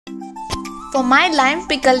For my lime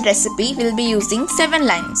pickle recipe, we'll be using 7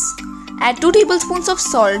 limes. Add 2 tablespoons of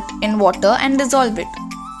salt in water and dissolve it.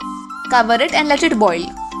 Cover it and let it boil.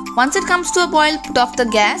 Once it comes to a boil, put off the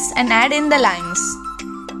gas and add in the limes.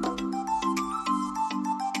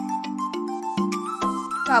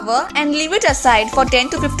 Cover and leave it aside for 10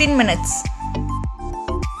 to 15 minutes.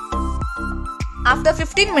 After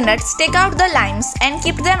 15 minutes, take out the limes and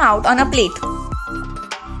keep them out on a plate.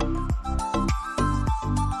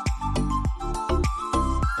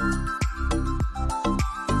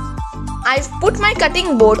 I've put my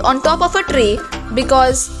cutting board on top of a tray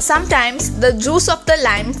because sometimes the juice of the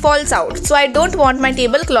lime falls out, so I don't want my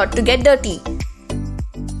tablecloth to get dirty.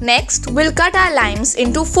 Next, we'll cut our limes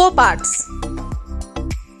into 4 parts.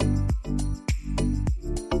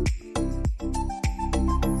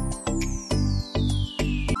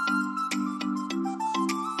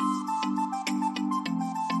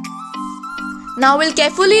 Now we'll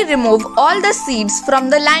carefully remove all the seeds from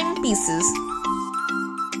the lime pieces.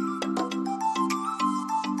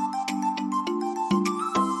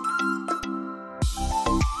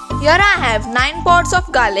 Here I have 9 pods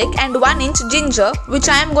of garlic and 1 inch ginger, which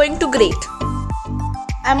I am going to grate.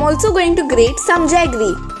 I am also going to grate some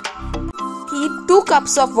jaggery. Heat 2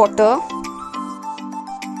 cups of water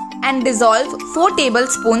and dissolve 4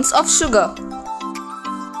 tablespoons of sugar.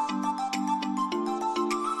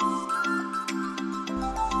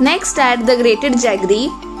 Next, add the grated jaggery,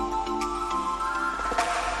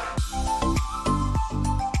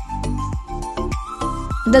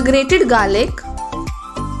 the grated garlic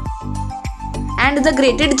and the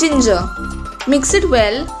grated ginger. Mix it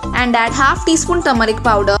well and add half teaspoon turmeric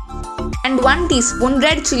powder and 1 teaspoon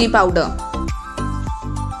red chili powder.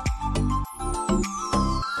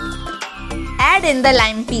 Add in the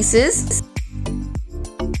lime pieces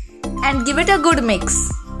and give it a good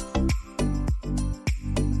mix.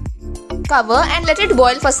 Cover and let it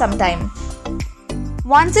boil for some time.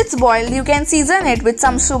 Once it's boiled, you can season it with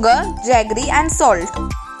some sugar, jaggery and salt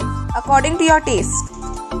according to your taste.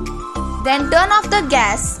 Then turn off the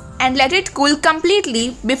gas and let it cool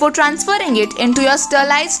completely before transferring it into your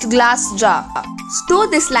sterilized glass jar. Store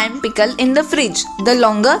this lime pickle in the fridge. The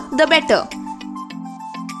longer, the better.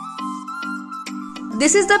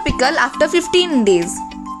 This is the pickle after 15 days.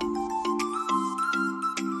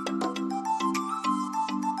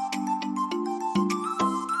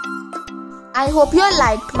 I hope you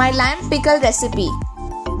liked my lime pickle recipe.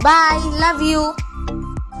 Bye. Love you.